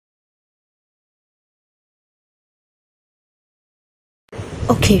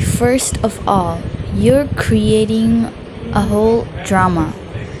Okay, first of all, you're creating a whole drama.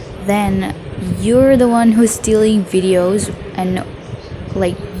 Then you're the one who's stealing videos and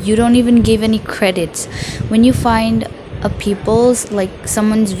like you don't even give any credits. When you find a people's like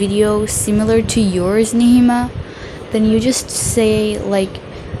someone's video similar to yours, Nihima, then you just say like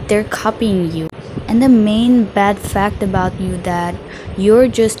they're copying you. And the main bad fact about you that you're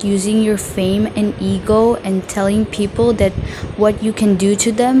just using your fame and ego and telling people that what you can do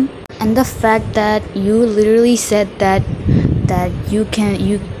to them. And the fact that you literally said that you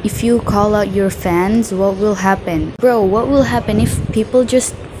if you call out your fans, what will happen? Bro, what will happen if people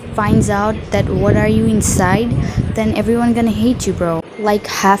just finds out that what are you inside? Then everyone gonna hate you, bro. Like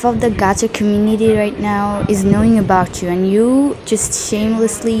half of the gacha community right now is knowing about you and you just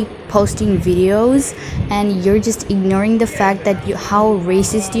shamelessly posting videos and you're just ignoring the fact that how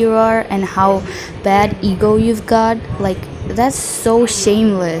racist you are and how bad ego you've got. Like that's so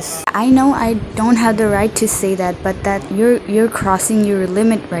shameless. I know I don't have the right to say that, but that you're crossing your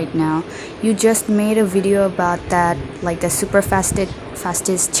limit right now. You just made a video about that, like the super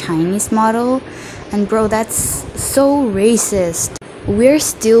fastest Chinese model, and bro, that's so racist. We're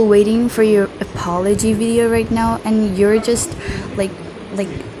still waiting for your apology video right now, and you're just like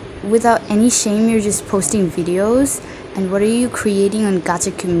without any shame, you're just posting videos. And what are you creating on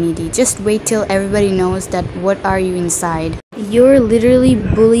gacha community? Just wait till everybody knows that what are you inside. You're literally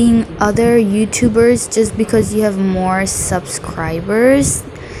bullying other YouTubers just because you have more subscribers,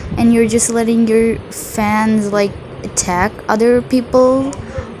 and you're just letting your fans like attack other people.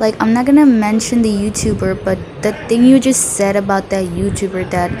 Like, I'm not gonna mention the YouTuber, but the thing you just said about that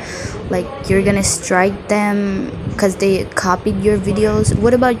YouTuber, that like you're gonna strike them because they copied your videos.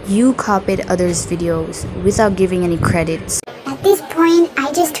 What about you copied others' videos without giving any credits? At this point,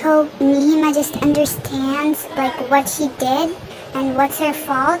 I just hope Mihima just understands like what she did and what's her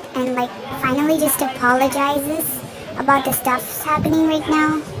fault, and like finally just apologizes about the stuff happening right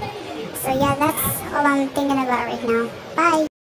now. So yeah, that's all I'm thinking about right now. Bye!